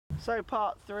So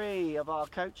part 3 of our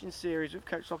coaching series with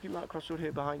Coach Lockey, Matt Crossfield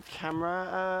here behind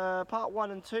camera. Part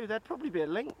 1 and 2, there'd probably be a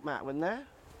link, Matt, wouldn't there?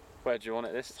 Where do you want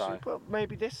it this time? So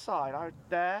maybe this side, out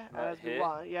there, and there'd be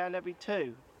 1, yeah, and there'd be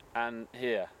 2. And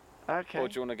here. Okay. Or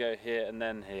do you want to go here and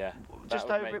then here? Just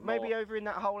over, maybe over in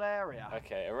that whole area.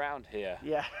 Okay, around here.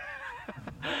 Yeah.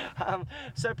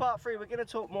 So part 3, we're going to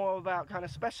talk more about kind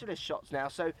of specialist shots now.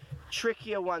 So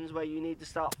trickier ones where you need to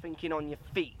start thinking on your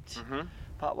feet.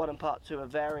 Part 1 and part 2 are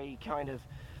very kind of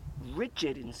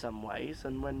rigid in some ways,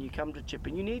 and when you come to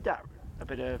chipping, you need that a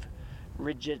bit of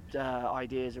rigid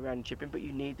ideas around chipping, but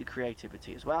you need the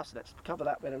creativity as well. So let's cover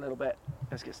that bit a little bit.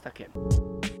 Let's get stuck in.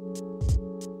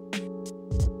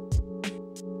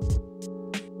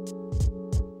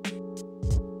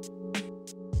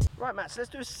 Right, Matt, so let's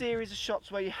do a series of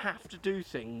shots where you have to do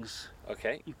things.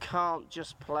 Okay. You can't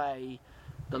just play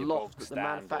the loft that the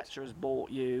manufacturer's bought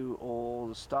you, or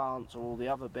the stance, or all the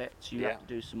other bits. You have to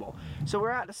do some more. So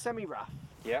we're at the semi-rough.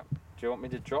 Yeah. Do you want me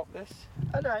to drop this?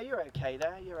 Oh no, you're okay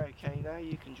there. You're okay there.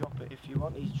 You can drop it if you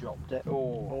want. He's dropped it.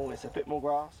 Oh, it's a bit more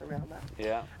grass around that.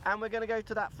 Yeah. And we're going to go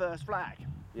to that first flag.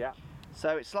 Yeah.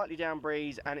 So it's slightly down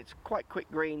breeze, and it's quite quick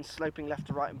green, sloping left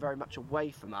to right and very much away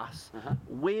from us,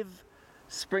 with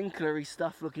sprinklery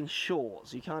stuff looking short,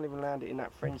 so you can't even land it in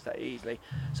that fringe that easily.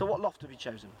 So what loft have you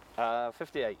chosen?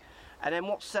 58. And then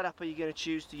what setup are you going to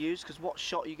choose to use? Because what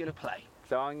shot are you going to play?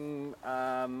 So I'm,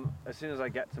 as soon as I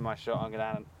get to my shot, I'm going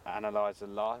to analyse the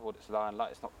lie, what it's lying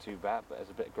like. It's not too bad, but there's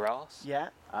a bit of grass. Yeah.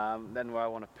 Then where I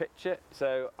want to pitch it.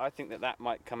 So I think that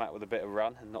might come out with a bit of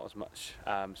run and not as much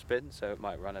spin, so it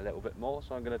might run a little bit more.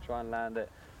 So I'm going to try and land it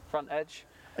front edge.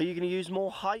 Are you going to use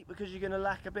more height because you're going to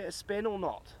lack a bit of spin or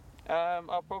not?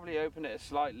 I'll probably open it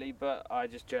slightly, but I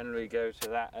just generally go to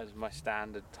that as my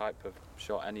standard type of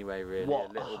shot anyway, really. What?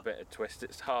 A little bit of twist.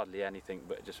 It's hardly anything,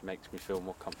 but it just makes me feel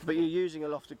more comfortable. But you're using a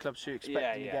lofted club, so you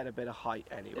expect to get a bit of height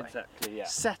anyway. Exactly, yeah.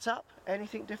 Setup?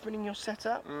 Anything different in your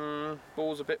setup?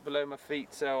 Ball's a bit below my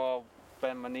feet, so I'll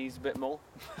bend my knees a bit more.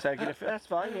 So you're gonna that's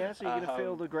fine, yeah, so you're going to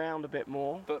feel the ground a bit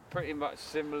more. But pretty much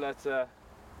similar to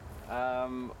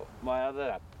my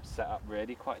other setup,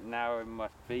 really. Quite narrow in my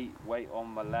feet, weight on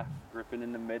my left, gripping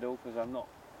in the middle, because I'm not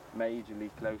majorly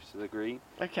close to the green.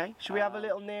 Okay, should we have a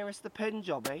little nearest the pin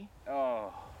jobby?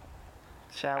 Oh,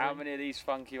 shall we? How many of these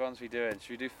funky ones are we doing?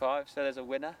 Should we do 5 so there's a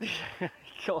winner?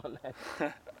 Go on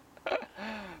then.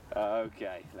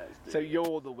 Okay, let's do it. So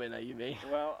you're the winner, you mean?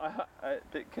 Well,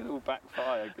 it could all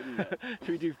backfire, couldn't it? Should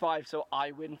we do 5 so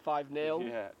I win 5-0?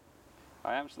 Yeah.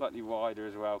 I am slightly wider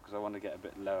as well because I want to get a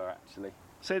bit lower, actually.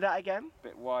 Say that again? A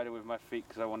bit wider with my feet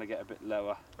because I want to get a bit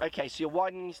lower. Okay, so you're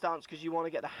widening your stance because you want to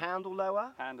get the handle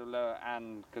lower? Handle lower,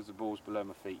 and because the ball's below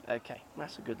my feet. Okay,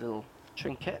 that's a good little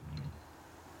trinket.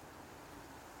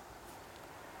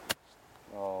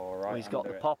 Oh, right. Oh, he's got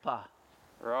the popper.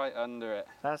 Right under it.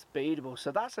 That's beatable.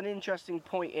 So that's an interesting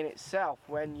point in itself.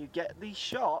 When you get these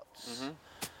shots,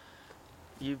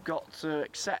 you've got to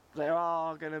accept there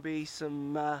are going to be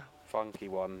some funky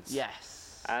ones. Yes.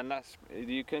 And that's,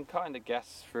 you can kind of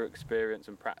guess through experience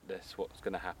and practice what's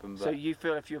going to happen. But so you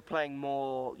feel if you're playing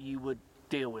more, you would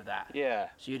deal with that? Yeah.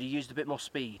 So you'd have used a bit more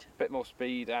speed? A bit more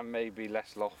speed and maybe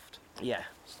less loft. Yeah.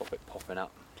 Stop it popping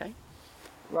up. Okay.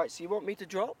 Right, so you want me to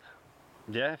drop?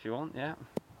 Yeah, if you want, yeah.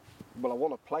 Well, I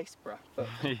want a place, bruh. But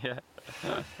yeah.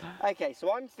 Okay,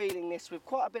 so I'm feeling this with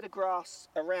quite a bit of grass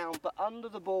around, but under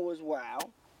the ball as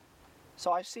well.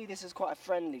 So I see this as quite a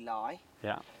friendly lie.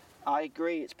 Yeah. I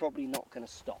agree it's probably not going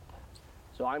to stop.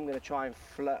 So I'm going to try and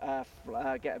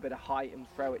get a bit of height and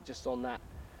throw it just on that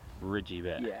ridgy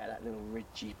bit. Yeah, that little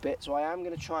ridgy bit. So I am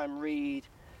going to try and read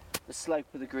the slope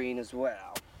of the green as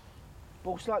well.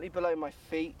 Ball slightly below my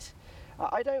feet.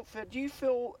 I don't feel, do you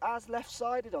feel as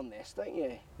left-sided on this, don't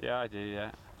you? Yeah, I do,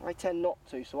 yeah. I tend not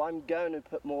to, so I'm going to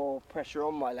put more pressure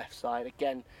on my left side,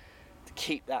 again, to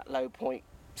keep that low point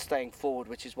staying forward,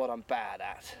 which is what I'm bad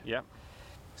at. Yep.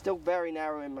 Still very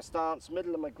narrow in my stance,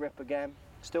 middle of my grip again.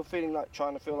 Still feeling like,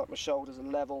 trying to feel like my shoulders are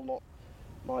level, not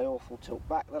my awful tilt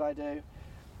back that I do.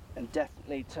 And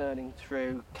definitely turning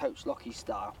through Coach Lockey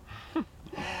style.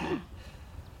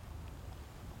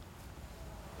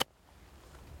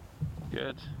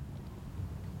 Good.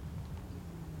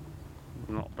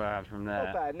 Not bad from there.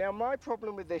 Not bad. Now my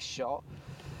problem with this shot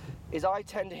is I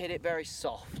tend to hit it very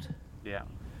soft. Yeah.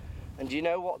 And do you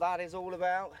know what that is all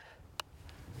about?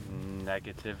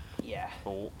 Negative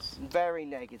thoughts. Very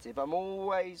negative. I'm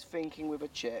always thinking with a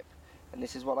chip, and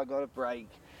this is what I got to break,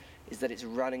 is that it's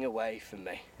running away from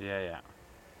me. Yeah, yeah.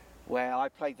 Where I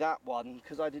played that one,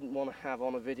 because I didn't want to have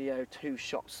on a video 2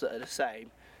 shots that are the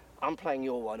same, I'm playing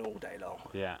your one all day long.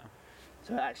 Yeah.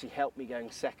 So it actually helped me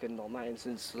going second on that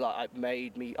instance. Like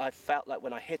I felt like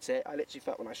when I hit it, I literally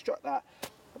felt when I struck that,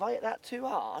 if I hit that too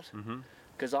hard,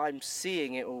 because I'm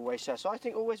seeing it always. So I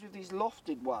think always with these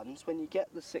lofted ones, when you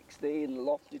get the 60 and the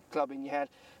lofted club in your hand,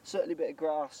 certainly a bit of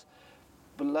grass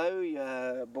below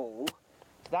your ball,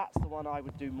 that's the one I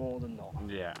would do more than not.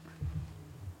 Yeah.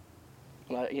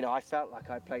 Like, you know, I felt like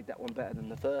I played that one better than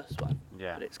the first one,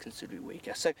 Yeah. but it's considerably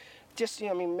weaker. So just, you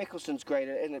know, I mean, Mickelson's great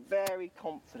at it, isn't it? Very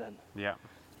confident. Yeah.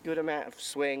 Good amount of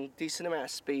swing, decent amount of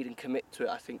speed and commit to it,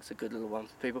 I think is a good little one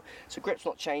for people. So grip's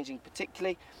not changing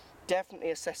particularly,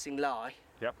 definitely assessing lie.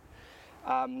 Yep.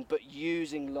 But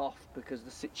using loft because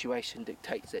the situation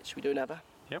dictates it. Should we do another?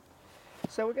 Yep.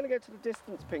 So we're going to go to the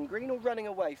distance pin. Green all running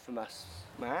away from us,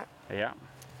 Matt. Yeah.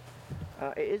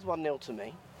 It is 1-0 to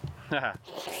me.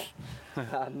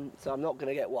 So I'm not going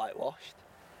to get whitewashed.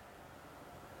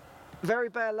 Very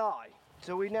bare lie.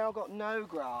 So we've now got no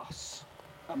grass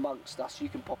amongst us. You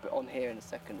can pop it on here in a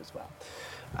second as well.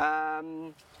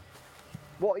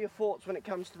 What are your thoughts when it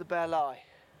comes to the bare lie?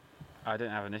 I don't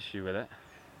have an issue with it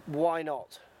Why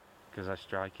not? because I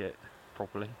strike it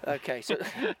properly. Okay, so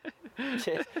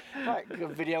cheers. Right,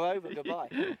 good video over, goodbye.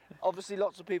 Obviously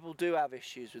lots of people do have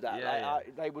issues with that. Yeah,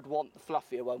 Like, they would want the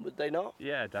fluffier one, would they not?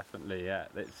 Yeah, definitely. Yeah,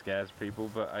 it scares people.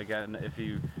 But again, if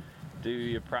you do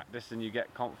your practice and you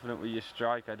get confident with your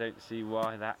strike, I don't see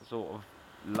why that sort of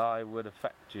lie would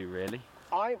affect you really.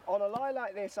 On a lie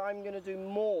like this, I'm going to do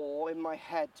more in my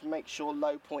head to make sure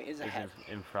low point is It's ahead.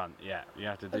 in front, yeah. You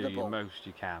have to Of do the your ball. most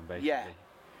you can, basically. Yeah.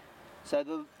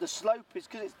 So the slope is,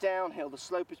 because it's downhill, the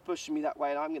slope is pushing me that way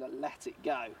and I'm going to let it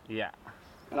go. Yeah.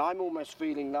 And I'm almost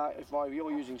feeling like,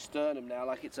 you're using sternum now,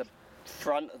 like it's a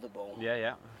front of the ball. Yeah,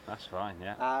 yeah. That's fine,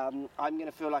 yeah. I'm going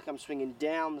to feel like I'm swinging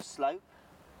down the slope.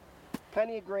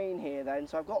 Plenty of green here then,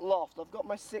 so I've got loft, I've got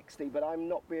my 60, but I'm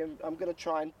going to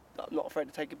try and, I'm not afraid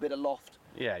to take a bit of loft.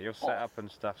 Yeah, your setup and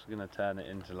stuff's going to turn it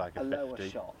into like a 50. Lower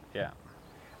shot. Yeah.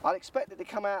 I'd expect it to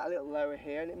come out a little lower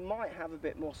here, and it might have a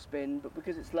bit more spin, but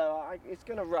because it's lower, it's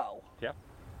going to roll. Yep.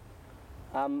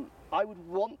 I would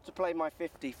want to play my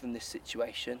 50 from this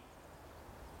situation,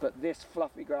 but this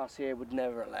fluffy grass here would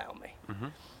never allow me.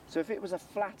 So if it was a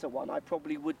flatter one, I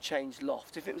probably would change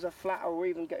loft. If it was a flatter, or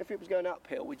even if it was going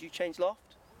uphill, would you change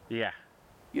loft? Yeah,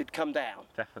 You'd come down.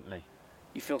 definitely.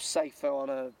 You feel safer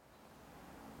on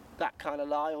that kind of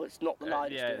lie, or it's not the lie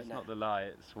that's yeah, doing it's that? not the lie,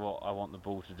 it's what I want the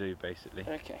ball to do, basically.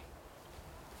 Okay.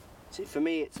 See, for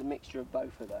me, it's a mixture of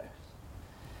both of those.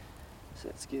 So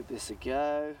let's give this a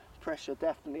go. Pressure,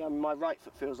 definitely. I mean, my right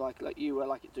foot feels like you were,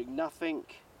 like it's doing nothing.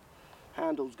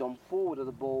 Handle's gone forward of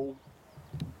the ball.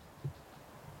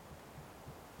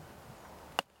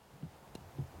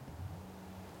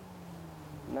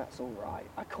 And that's all right.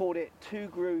 I called it 2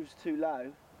 grooves too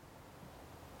low,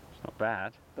 It's not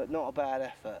bad. but not a bad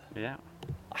effort. Yeah.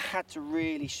 I had to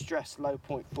really stress low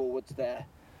point forwards there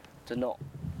to not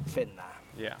fin that.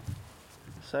 Yeah.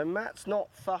 So Matt's not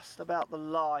fussed about the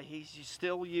lie, he's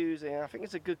still using, I think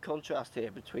it's a good contrast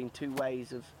here between two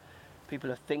ways of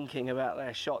people are thinking about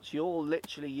their shots. You're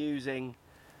literally using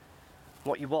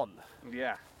what you want.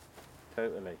 Yeah,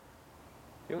 totally.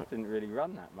 Yours didn't really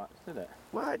run that much, did it?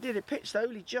 Well, it did, it pitched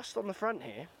only just on the front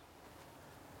here.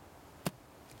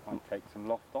 I'll take some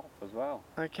loft off as well.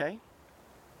 Okay.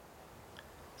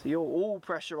 So you're all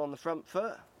pressure on the front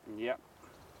foot. Yep.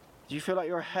 Do you feel like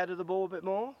you're ahead of the ball a bit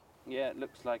more? Yeah, it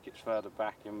looks like it's further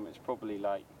back and it's probably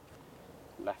like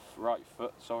right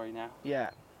foot, sorry now,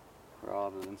 Yeah.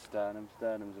 rather than sternum.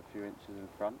 Sternum's a few inches in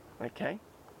front. Okay.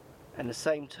 And the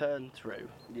same turn through.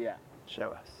 Yeah. Show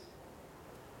us.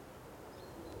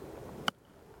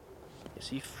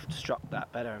 So you've struck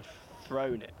that better and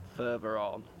thrown it further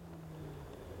on,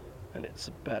 and it's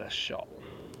a better shot.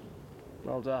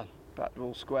 Well done. Back to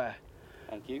all square.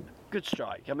 Thank you. Good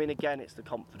strike. I mean, again, it's the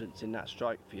confidence in that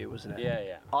strike for you, wasn't it? Yeah,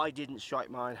 yeah. I didn't strike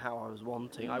mine how I was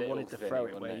wanting. I wanted to throw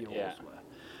it where yours were.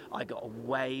 I got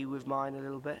away with mine a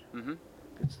little bit.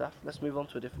 Good stuff. Let's move on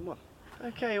to a different one.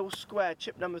 Okay, all square.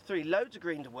 Chip number 3. Loads of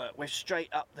green to work with. Straight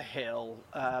up the hill.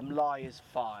 Lie is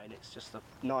fine. It's just a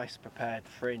nice prepared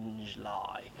fringe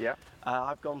lie. Yeah.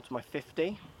 I've gone to my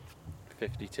 50.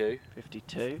 52.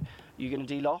 52. You going to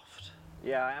de-loft?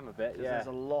 Yeah, I am a bit, yeah. There's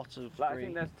a lot of Like, I green.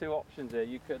 think there's 2 options here.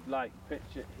 You could like pitch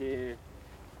it here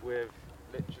with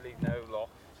literally no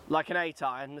loft. Like an 8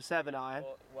 iron, a 7 iron.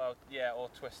 Or, well, yeah, or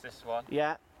twist this one.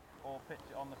 Yeah. Or pitch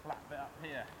it on the flat bit up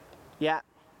here. Yeah.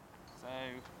 So,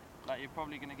 like, you're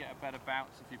probably going to get a better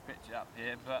bounce if you pitch it up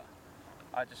here, but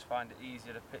I just find it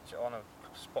easier to pitch it on a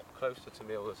spot closer to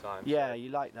me all the time. Yeah, so, you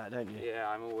like that, don't you? yeah,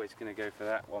 I'm always going to go for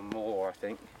that one more, I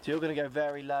think. So you're going to go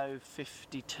very low,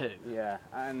 52. Yeah,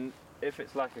 and If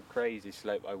it's like a crazy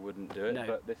slope, I wouldn't do it. No.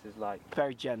 But this is like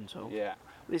Very gentle. yeah,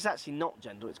 It's actually not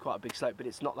gentle. It's quite a big slope, but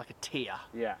it's not like a tier.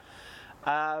 yeah.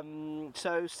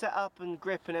 So set up and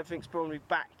grip and everything's probably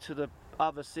back to the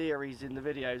other series in the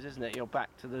videos, isn't it? You're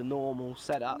back to the normal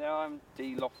setup. Now I'm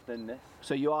de-lofting this.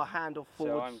 So you are handle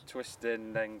forward. So I'm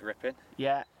twisting, then gripping.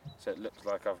 Yeah, So it looks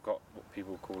like I've got what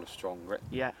people call a strong grip.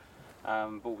 yeah.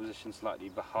 Ball position slightly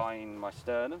behind my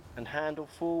sternum. And handle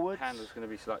forward. Handle's going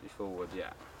to be slightly forward, yeah.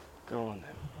 Go on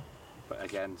then. But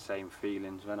again, same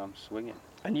feelings when I'm swinging.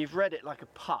 And you've read it like a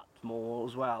putt more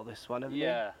as well, this one, haven't you?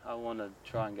 Yeah, I want to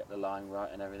try and get the line right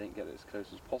and everything, get it as close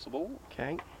as possible.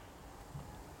 Okay.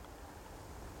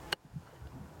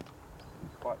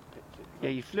 Quite pitchy. Yeah,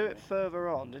 you flew it further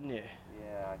on, didn't you?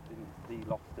 Yeah, I didn't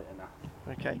de-loft it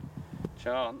enough. Okay.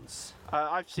 Chance.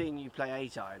 I've seen you play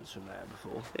 8 irons from there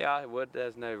before. Yeah, I would.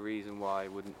 There's no reason why I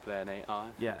wouldn't play an 8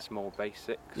 iron. Yeah. It's more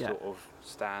basic, Yeah. sort of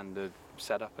standard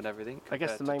setup and everything. I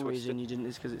guess the compared to main reason twisting. you didn't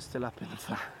is because it's still up in the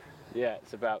flat. Yeah,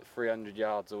 it's about 300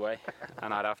 yards away,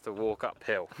 and I'd have to walk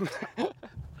uphill.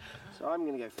 So I'm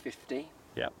going to go 50.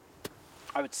 Yep.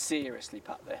 I would seriously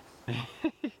putt this.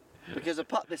 Because a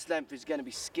putt this length is going to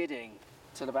be skidding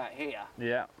till about here.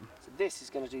 Yeah. So this is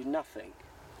going to do nothing.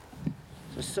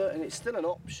 So certainly it's still an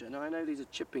option. I know these are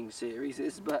chipping series,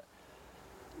 but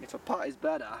if a putt is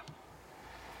better,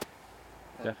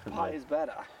 then a putt Definitely. is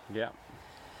better. Yeah.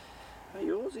 Now,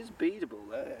 yours is beatable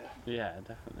there. Yeah,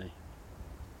 definitely.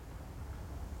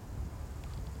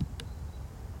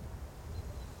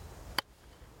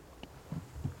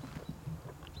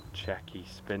 Checky,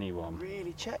 spinny one.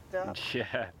 Really checked up.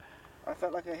 Yeah. I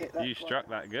felt like I hit that. You quite- struck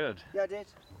that good. Yeah, I did.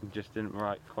 You just didn't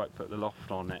quite put the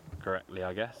loft on it correctly,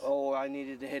 I guess. Oh, I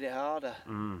needed to hit it harder.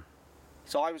 Mm.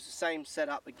 So I was the same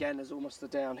setup again as almost the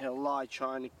downhill lie,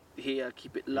 trying to here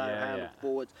keep it low, Yeah, handle yeah.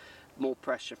 forwards, more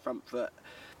pressure front foot.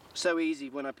 So easy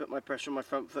when I put my pressure on my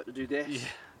front foot to do this.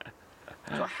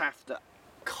 Yeah. So I have to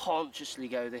consciously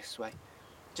go this way.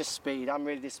 Just speed. I'm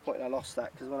really disappointed I lost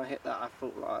that because when I hit that I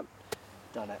thought like I'd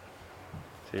done it.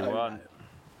 2-1. Oh, no.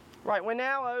 Right, we're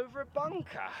now over a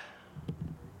bunker.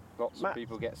 Lots of Matt-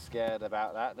 people get scared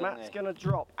about that, don't Matt's they? going to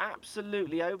drop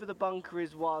absolutely over the bunker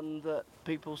is one that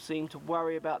people seem to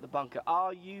worry about the bunker.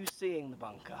 Are you seeing the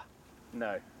bunker?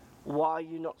 No. Why are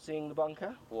you not seeing the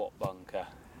bunker? What bunker?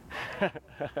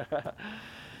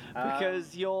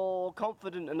 Because you're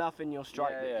confident enough in your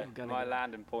strike that yeah. you're going to My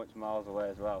landing point's miles away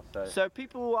as well, so. So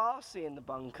people who are seeing the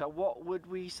bunker, what would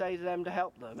we say to them to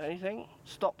help them? Anything?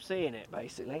 Stop seeing it,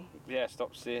 basically. Yeah,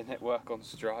 stop seeing it, work on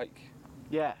strike,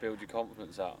 Yeah, build your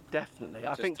confidence up. definitely. I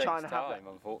Just think takes trying to have time,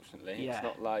 that. unfortunately. Yeah. It's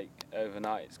not like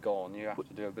overnight it's gone. You have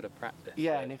to do a bit of practice.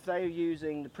 Yeah, so. and if they're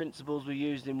using the principles we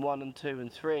used in 1 and 2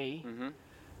 and 3,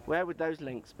 where would those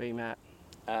links be, Matt?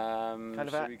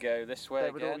 Should out- we go this way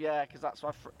They would all, again? yeah, because that's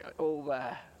all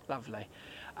there. Lovely.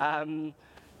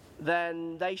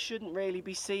 Then they shouldn't really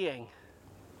be seeing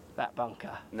that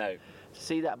bunker. No. To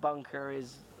see that bunker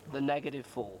is the negative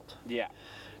fault. Yeah.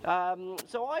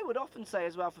 So I would often say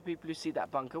as well for people who see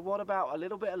that bunker, what about a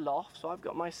little bit of loft? So I've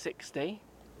got my 60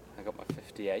 I got my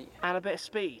 58. and a bit of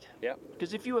speed. Yep.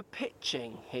 Because if you were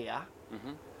pitching here,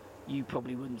 Mhm. you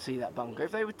probably wouldn't see that bunker.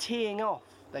 If they were teeing off,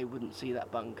 they wouldn't see that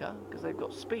bunker because they've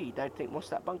got speed. They'd think, what's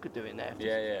that bunker doing there? if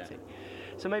Yeah, it's yeah. 50?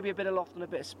 So maybe a bit of loft and a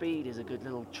bit of speed is a good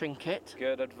little trinket.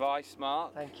 Good advice,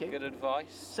 Mark. Thank you. Good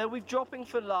advice. So we're dropping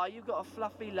for lie. You've got a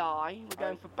fluffy lie. We're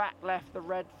going for back left, the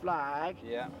red flag.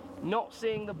 Yeah. Not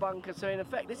seeing the bunker. So in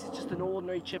effect, this is just an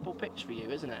ordinary chipple pitch for you,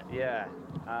 isn't it? Yeah.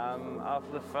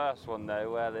 After the first one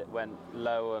though, where it went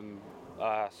low and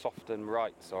soft and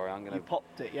right. Sorry, I'm gonna. You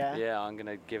popped it, yeah? Yeah, I'm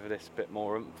gonna give this a bit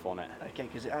more oomph on it. Okay,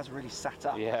 because it has really sat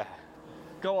up. Yeah.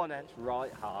 Go on then.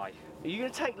 Right high. Are you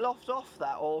going to take loft off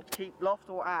that or keep loft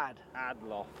or add? Add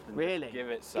loft. And Really? Just give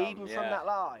it some. Even yeah. from that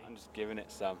lie? I'm just giving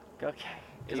it some. Okay.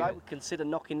 Because Keep I it. would consider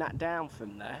knocking that down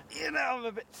from there. You know, I'm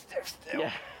a bit stiff still.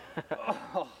 Yeah.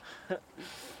 Oh.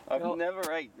 I've You're-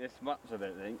 never ate this much, I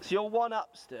don't think. So you're 1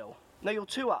 up still. No, you're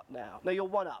 2 up now. No, you're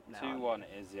 1 up now. 2-1 it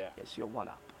is, yeah. Yes, you're 1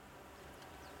 up.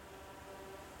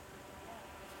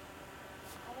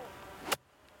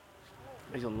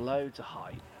 He's on loads of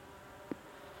height.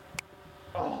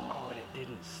 Oh, and it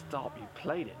didn't stop. You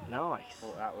played it nice.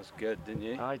 Thought that was good, didn't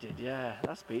you? I did, yeah.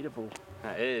 That's beatable.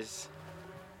 That is.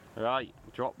 Right,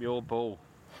 drop your ball.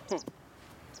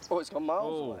 Oh, it's gone miles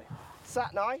Oh. away.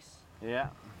 Sat nice. Yeah.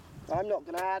 I'm not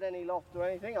going to add any loft or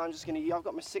anything. I'm just going to. I've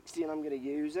got my 60 and I'm going to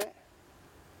use it.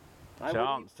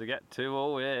 Chance to get 2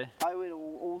 all here. I would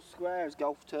all square as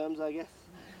golf terms, I guess.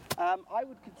 I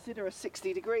would consider a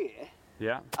 60 degree here.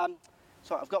 Yeah,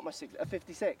 Sorry, I've got my a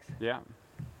 56. yeah.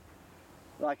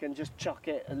 I can just chuck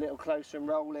it a little closer and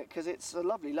roll it, because it's a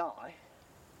lovely lie.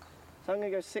 So I'm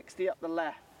going to go 60 up the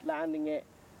left, landing it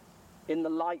in the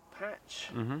light patch,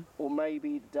 or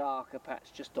maybe the darker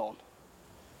patch just on.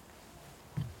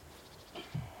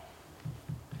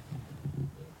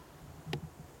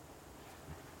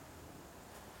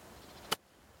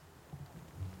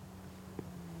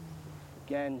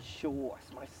 Again, short.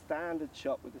 It's my standard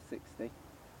shot with the 60.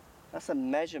 That's a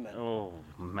measurement. Oh,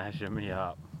 measure me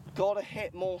up. Gotta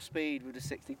hit more speed with the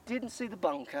 60. Didn't see the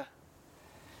bunker,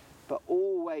 but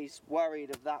always worried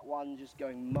of that one just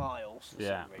going miles for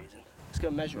some reason. Let's go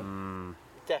measure it.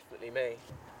 Definitely me.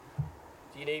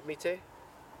 Do you need me to?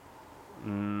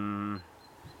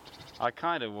 I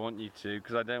kind of want you to,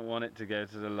 because I don't want it to go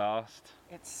to the last.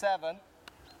 It's 7.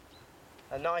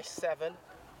 A nice 7.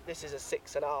 This is a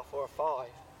 6.5 or a 5.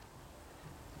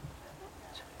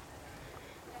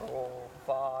 4,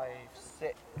 5,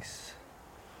 6.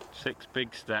 6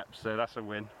 big steps, so that's a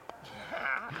win.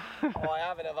 Oh, I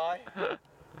haven't, have I?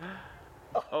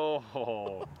 Oh,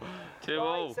 2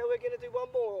 all. Right, so we're going to do one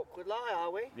more awkward lie,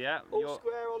 are we? Yeah. All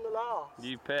square on the last.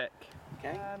 You pick.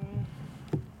 Okay.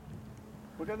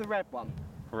 We'll go the red one.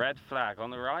 Red flag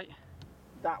on the right?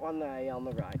 That one there, yeah, on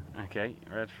the right. Okay,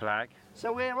 red flag.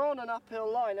 So we're on an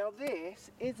uphill lie. Now this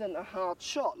isn't a hard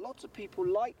shot. Lots of people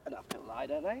like an uphill lie,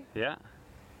 don't they? Yeah.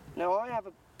 Now I have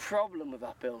a problem with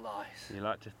uphill lies. You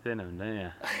like to thin them, don't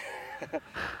you?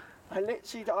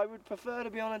 I would prefer to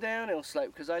be on a downhill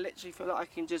slope, because I literally feel like I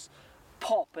can just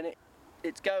pop and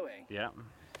it's going. Yeah.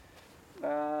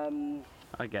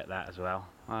 I get that as well.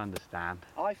 I understand.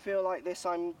 I feel like this,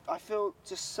 I feel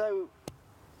just so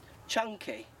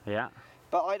chunky. Yeah.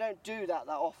 But I don't do that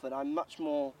often. I'm much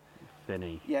more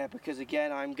thinny. Yeah, because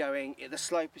again, I'm going, the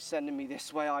slope is sending me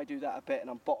this way. I do that a bit, and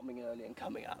I'm bottoming early and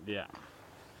coming up. Yeah.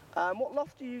 What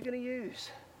loft are you going to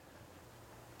use?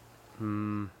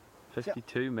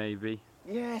 52 maybe.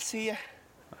 Yeah, see,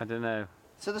 I don't know.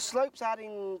 so the slope's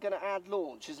going to add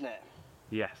launch, isn't it?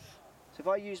 Yes. So if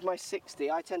I use my 60,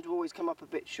 I tend to always come up a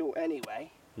bit short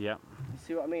anyway. Yeah. You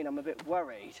see what I mean? I'm a bit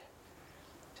worried.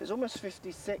 So it's almost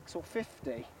 56 or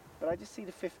 50, but I just see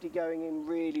the 50 going in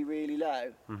really, really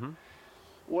low.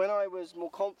 When I was more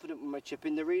confident with my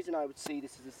chipping, the reason I would see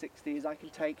this as a 60 is I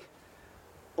can take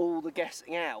all the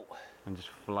guessing out. And just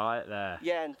fly it there.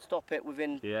 Yeah, and stop it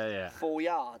within 4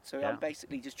 yards. So I'm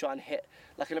basically just trying to hit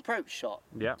like an approach shot.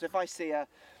 Yeah. So if I see a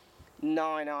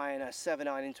 9 iron, a 7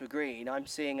 iron into a green, I'm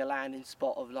seeing a landing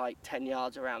spot of like 10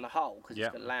 yards around the hole, because it's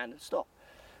going to land and stop.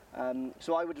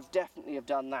 So I would have definitely have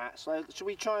done that. So should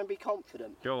we try and be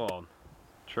confident? Go on.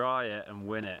 Try it and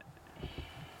win it.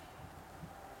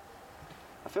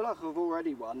 I feel like I've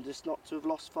already won, just not to have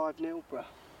lost 5-0, bruh.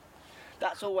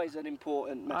 That's always an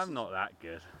important message. I'm not that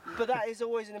good. But that is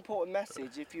always an important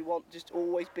message. If you want, just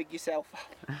always big yourself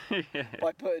up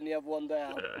by putting the other one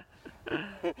down.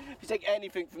 If you take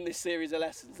anything from this series of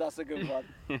lessons, that's a good one.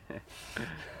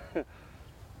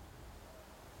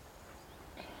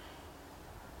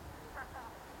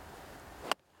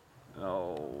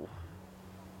 Oh.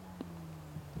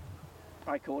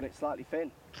 I called it slightly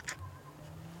thin.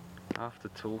 After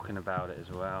talking about it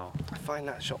as well. I find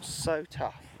that shot so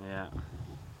tough. Yeah.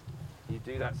 You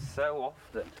do that so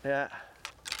often. Yeah.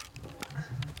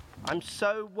 I'm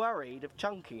so worried of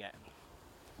chunking it.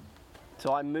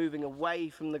 So I'm moving away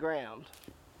from the ground.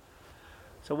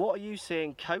 So what are you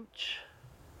seeing, coach?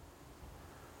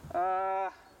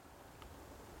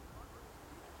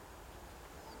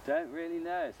 Don't really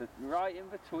know. It's right in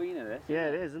between of this. Yeah,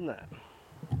 it is, isn't it?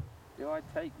 Do I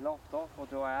take loft off or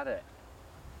do I add it?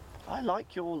 I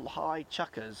like your high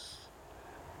chuckers.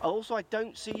 Also, I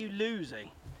don't see you losing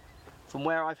from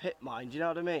where I've hit mine. Do you know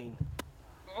what I mean?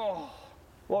 Oh.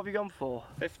 What have you gone for?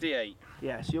 58.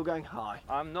 Yeah, so you're going high.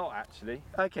 I'm not actually.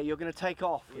 Okay, you're going to take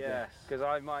off with yes, because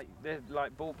I might,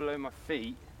 like ball below my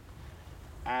feet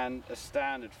and a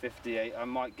standard 58, I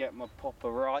might get my popper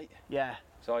right. Yeah.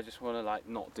 So I just want to like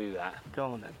not do that. Go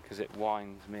on then. Because it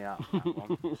winds me up, that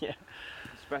one. Yeah.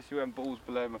 Especially when ball's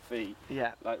below my feet.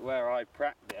 Yeah. Like where I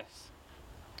practice,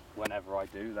 whenever I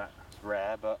do, that's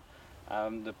rare, but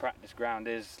the practice ground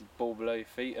is ball below your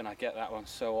feet, and I get that one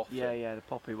so often. Yeah, yeah, the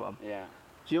poppy one. Yeah.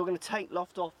 So you're going to take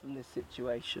loft off in this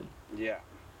situation? Yeah.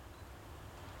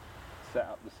 Set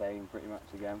up the same pretty much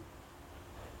again.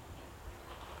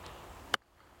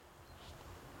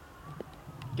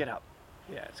 Get up.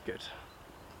 Yeah, it's good.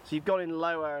 So you've gone in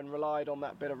lower and relied on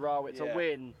that bit of row. It's a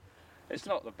win. It's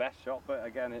not the best shot, but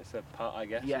again, it's a putt, I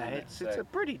guess. Yeah, it's a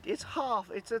pretty. It's half.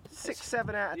 It's a 6,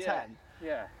 7 out of 10.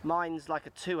 Yeah. Mine's like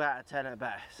a 2 out of 10 at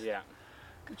best. Yeah.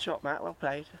 Good shot, Matt. Well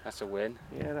played. That's a win.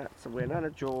 Yeah, that's a win and a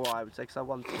draw, I would say, because I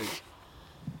won 2.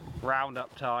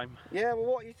 roundup time. Yeah, well,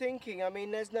 what are you thinking? I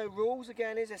mean, there's no rules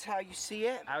again, is this how you see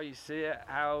it? How you see it,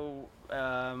 how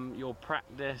your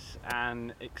practice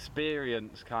and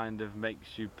experience kind of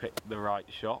makes you pick the right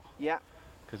shot. Yeah.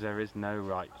 Because there is no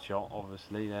right shot,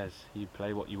 obviously. You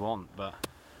play what you want, but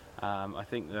I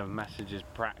think the message is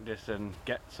practice and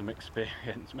get some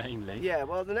experience mainly. Yeah,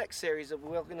 well, the next series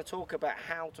we're going to talk about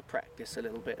how to practice a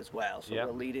little bit as well, so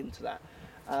we'll lead into that.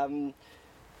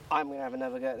 I'm going to have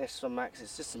another go at this one, Max.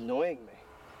 It's just annoying me.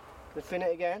 Can I fin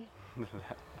it again?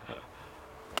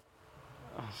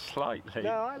 Slightly, No,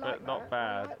 I like but not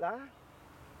bad. I like that.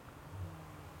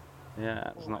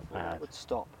 Yeah, it's not bad. That would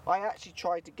stop. I actually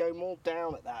tried to go more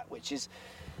down at that, which is,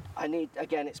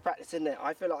 again, it's practice, isn't it?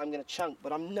 I feel like I'm going to chunk,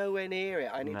 but I'm nowhere near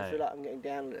it. I need to feel like I'm getting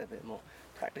down a little bit more.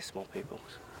 Practice more, people.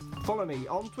 Follow me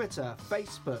on Twitter,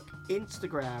 Facebook,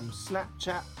 Instagram,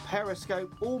 Snapchat,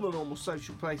 Periscope, all the normal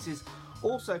social places.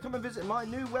 Also, come and visit my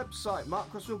new website,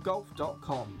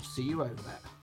 markcrossfieldgolf.com. See you over there.